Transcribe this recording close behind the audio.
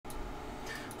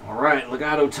Alright,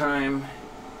 legato time.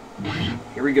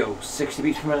 Here we go. 60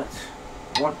 beats per minute.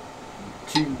 1,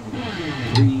 2,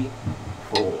 3,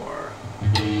 4.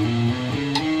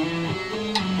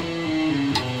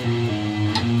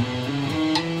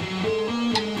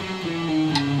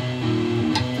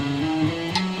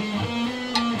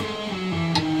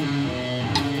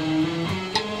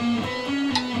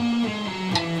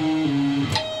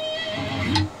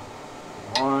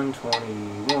 One,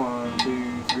 1,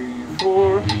 2, 3,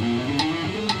 4.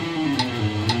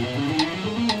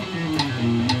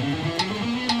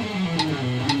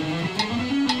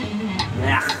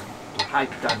 I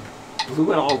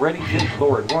blew it already. Good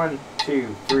Lord. 1,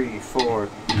 2, 3, 4.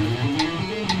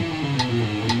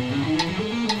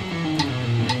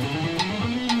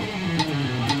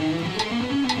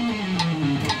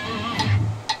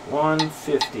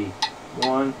 $150.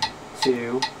 1,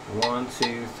 2, 1,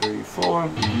 2, 3, 4.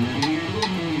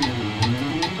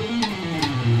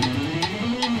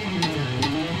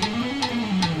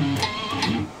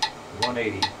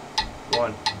 $180.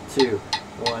 1, 2,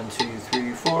 1, 2,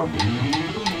 3, 4.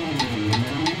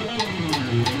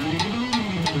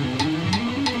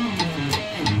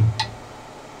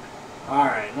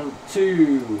 Alright, number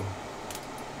 2.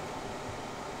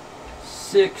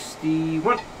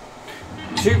 61.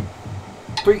 2,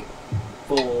 3,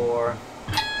 4.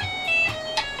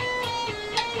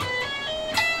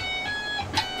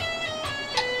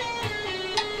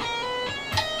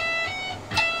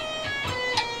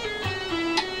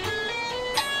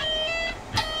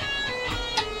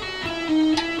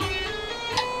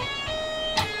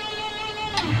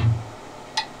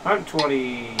 I'm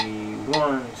 20.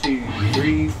 1, 2,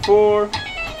 3, 4.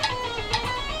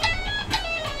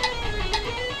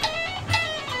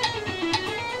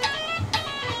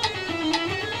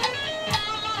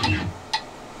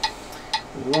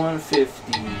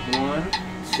 $150. 1,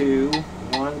 2,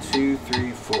 1, 2,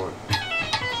 3, 4.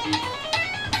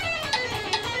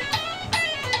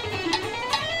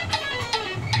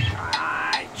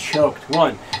 I choked.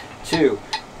 1, 2,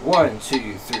 1,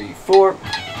 2, 3, 4.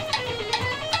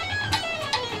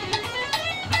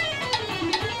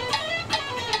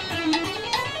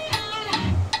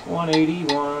 $180.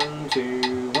 1,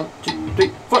 2, 1, 2,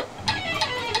 3, 4.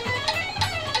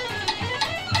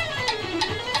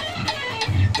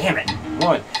 Damn it.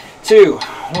 1, 2,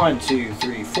 1, 2,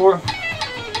 3, 4.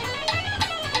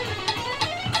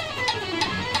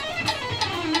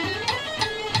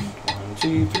 1,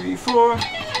 2, 3, 4.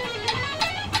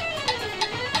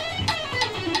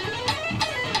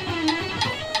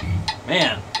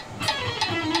 Man.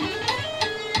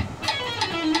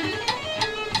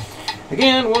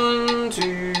 Again, 1,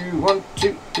 2, 1,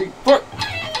 2, 3, 4.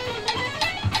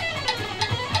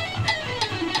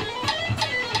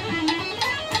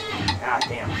 Ah,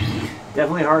 damn.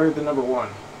 Definitely harder than number 1.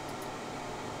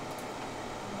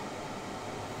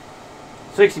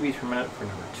 60 beats per minute for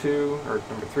number 2, or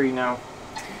number 3 now.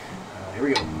 Here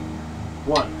we go.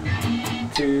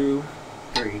 1, 2,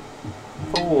 3,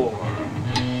 4.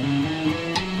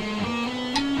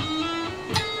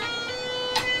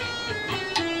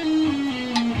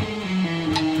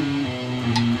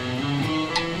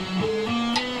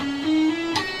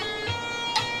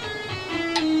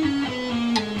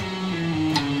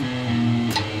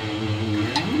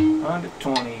 Under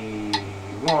 20.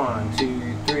 1,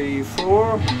 2, 3,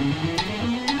 4.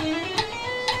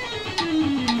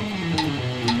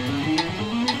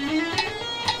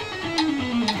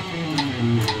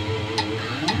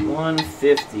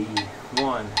 $150.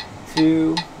 1,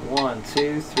 2, 1,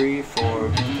 2, 3,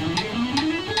 4.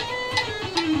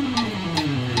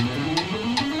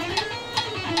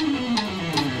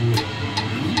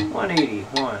 $180.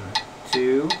 1,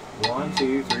 2, 1,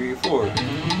 2, 3, 4.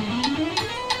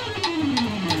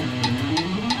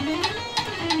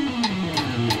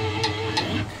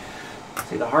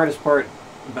 See, the hardest part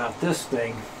about this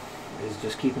thing is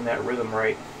just keeping that rhythm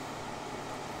right,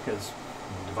 because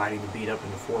dividing the beat up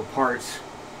into 4 parts,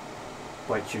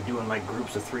 but you're doing like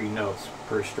groups of 3 notes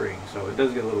per string, so it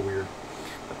does get a little weird.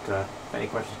 But if any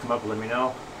questions come up, let me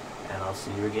know, and I'll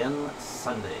see you again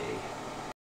Sunday.